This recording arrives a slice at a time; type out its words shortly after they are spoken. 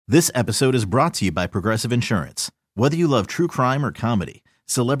This episode is brought to you by Progressive Insurance. Whether you love true crime or comedy,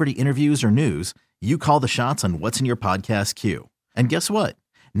 celebrity interviews or news, you call the shots on what's in your podcast queue. And guess what?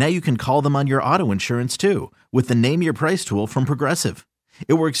 Now you can call them on your auto insurance too with the Name Your Price tool from Progressive.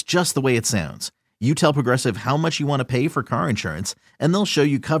 It works just the way it sounds. You tell Progressive how much you want to pay for car insurance, and they'll show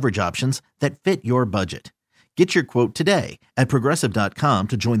you coverage options that fit your budget. Get your quote today at Progressive.com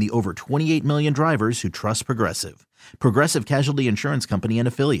to join the over 28 million drivers who trust Progressive. Progressive Casualty Insurance Company and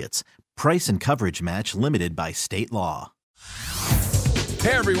Affiliates. Price and coverage match limited by state law.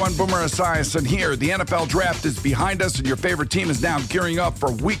 Hey everyone, Boomer Esiason here. The NFL draft is behind us and your favorite team is now gearing up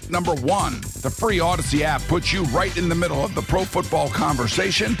for week number 1. The free Odyssey app puts you right in the middle of the pro football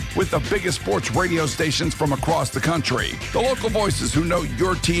conversation with the biggest sports radio stations from across the country. The local voices who know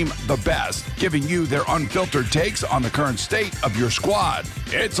your team the best, giving you their unfiltered takes on the current state of your squad.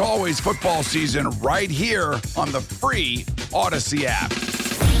 It's always football season right here on the free Odyssey app.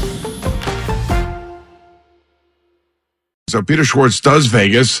 So Peter Schwartz does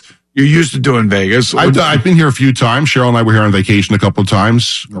Vegas. You're used to doing Vegas. I've been here a few times. Cheryl and I were here on vacation a couple of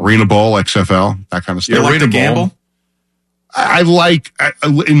times. Arena Bowl, XFL, that kind of stuff. You like to gamble? I like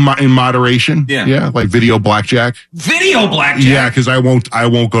in moderation. Yeah, like video blackjack. Video blackjack? Yeah, because I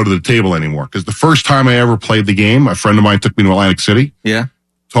won't go to the table anymore. Because the first time I ever played the game, a friend of mine took me to Atlantic City. Yeah.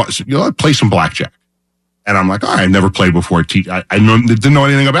 I'd play some blackjack. And I'm like, I've never played before. I didn't know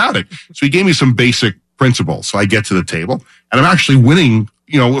anything about it. So he gave me some basic principles. So I get to the table and I'm actually winning,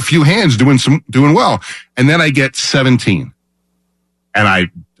 a few hands, doing well. And then I get 17. And I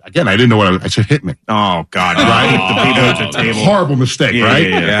didn't know what I said, hit me. Oh God. Right? The people at the table. Horrible mistake, right?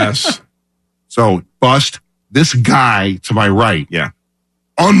 Yeah. Yes. So bust, this guy to my right. Yeah.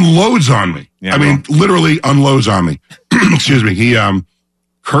 Unloads on me. Yeah, Literally unloads on me. Excuse me. He,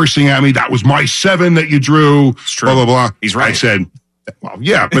 cursing at me. That was my 7 that you drew. It's true. Blah, blah, blah. He's right. I said, well,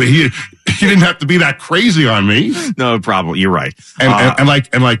 yeah, but he didn't have to be that crazy on me. No problem. You're right. And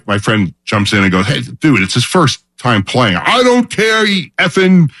like my friend jumps in and goes, hey, dude, it's his first time playing. I don't care. He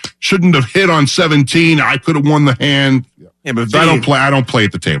effing shouldn't have hit on 17. I could have won the hand. Yeah, but So I don't play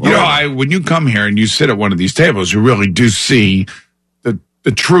at the table. When you come here and you sit at one of these tables, you really do see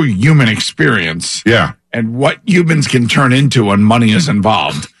the true human experience. Yeah. And what humans can turn into when money is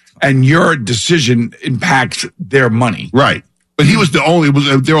involved. And your decision impacts their money. Right. But he was the only,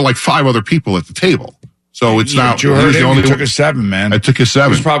 there were like 5 other people at the table. So it's not. You he was heard the him, only you took a 7, man. I took a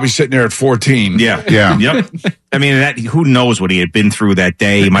 7. He's probably sitting there at 14. Yeah. Yeah. Yep. I mean, who knows what he had been through that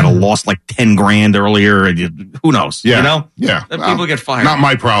day? He might have lost like 10 grand earlier. And who knows? Yeah. Yeah. People get fired. Not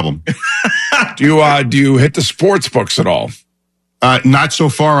my problem. Do you hit the sports books at all? Not so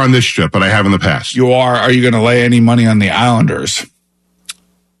far on this trip, but I have in the past. Are you going to lay any money on the Islanders?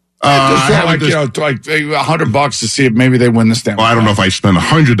 Like $100 to see if maybe they win this damn. Well, I don't know if I spend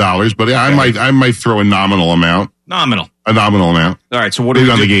 $100, but yeah, I might throw a nominal amount. A nominal amount. All right. So what are we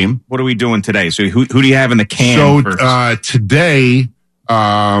on the game? What are we doing today? So who do you have in the can? So today,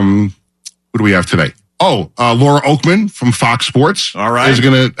 who do we have today? Oh, Laura Oakman from Fox Sports. All right. Is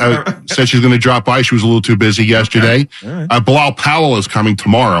said she's gonna drop by. She was a little too busy yesterday. Okay. All right. Bilal Powell is coming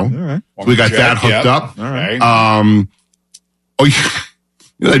tomorrow. All right. So we got that hooked up. All right.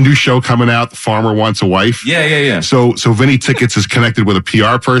 A new show coming out, The Farmer Wants a Wife. Yeah. So Vinny Tickets is connected with a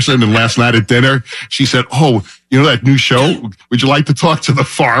PR person, and last night at dinner, she said, "Oh, that new show? Would you like to talk to the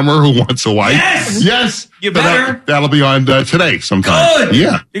farmer who wants a wife?" Yes. You better. That'll be on today sometime. Good.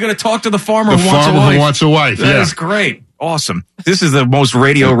 Yeah. You're going to talk to the farmer The who wants a farmer wife. who wants a wife. That is great. Awesome. This is the most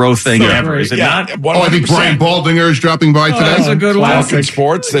Radio Row thing ever, is it not? 100%. I think Brian Baldinger is dropping by today. That's a good one. Classic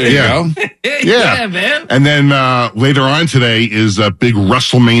sports. There you go. Yeah, man. And then later on today is a big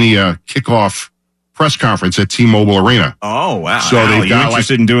WrestleMania kickoff press conference at T-Mobile Arena. Oh, wow. So they've you got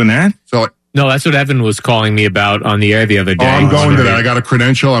interested in doing that? So No, that's what Evan was calling me about on the air the other day. I'm going to that. I got a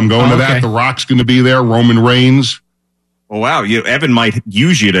credential. I'm going to that. The Rock's going to be there. Roman Reigns. Oh, wow. Evan might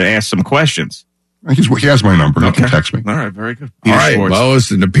use you to ask some questions. He has my number. He can text me. All right, very good. All right, well,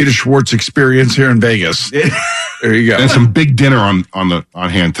 listen, the Peter Schwartz experience here in Vegas. There you go. And some big dinner on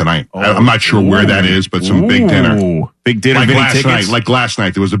hand tonight. I'm not sure where that is, but some big dinner. Big dinner, like last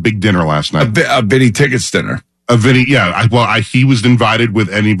night. There was a big dinner last night. A Vinny Tickets dinner. A Vinny, yeah. He was invited with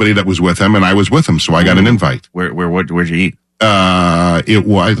anybody that was with him, and I was with him, so I got an invite. Where'd you eat?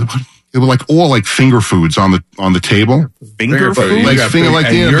 It was like all like finger foods on the table. Finger food? Like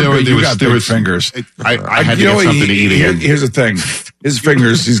there was fingers. I had to get something to eat again. Here's the thing. His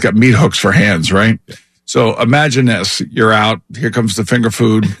fingers, he's got meat hooks for hands, right? So imagine this. You're out. Here comes the finger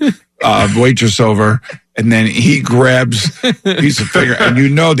food. Waitress over. And then he grabs a piece of finger, and you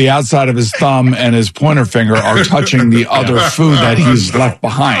know the outside of his thumb and his pointer finger are touching the other food that he's left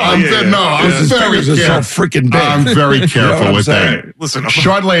behind. I'm His fingers are so freaking big. I'm very careful with that. Listen,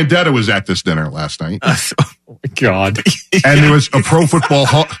 Sean Landetta was at this dinner last night, Oh my God. and there was a Pro Football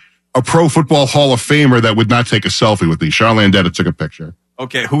Hall of Famer that would not take a selfie with me. Sean Landetta took a picture.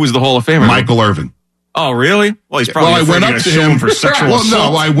 okay, who was the Hall of Famer? Michael Irvin. Oh, really? Well, he's probably I went up to him for sexual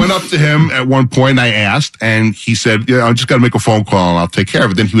assault. No, I went up to him at one point and I asked, and he said, "Yeah, I just got to make a phone call and I'll take care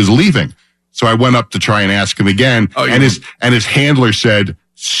of it." Then he was leaving, so I went up to try and ask him again, and his handler said,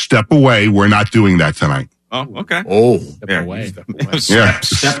 "Step away. We're not doing that tonight." Oh, okay. Step away.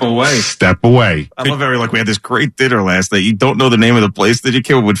 Step away. Step away. I love how we had this great dinner last night. You don't know the name of the place that you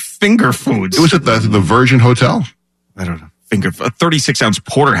came up with finger foods. It was at the Virgin Hotel. I don't know. A 36-ounce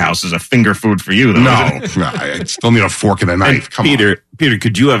porterhouse is a finger food for you, though. No, I still need a fork and a knife. Come on. Peter,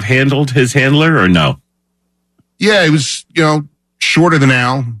 could you have handled his handler or no? Yeah, it was, shorter than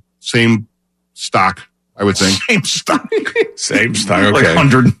Al. Same stock, I would think. Same stock. Same style. Like Okay.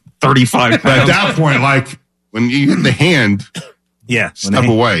 135 But pounds. at that point, like, when you hit the hand, Yeah. step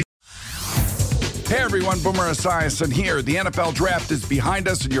away. Hey everyone, Boomer Esiason here. The NFL Draft is behind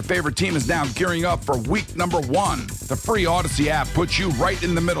us and your favorite team is now gearing up for week number 1. The free Odyssey app puts you right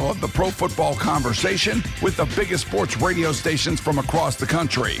in the middle of the pro football conversation with the biggest sports radio stations from across the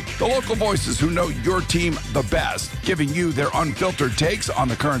country. The local voices who know your team the best, giving you their unfiltered takes on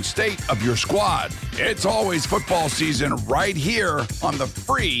the current state of your squad. It's always football season right here on the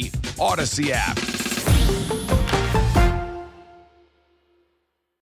free Odyssey app.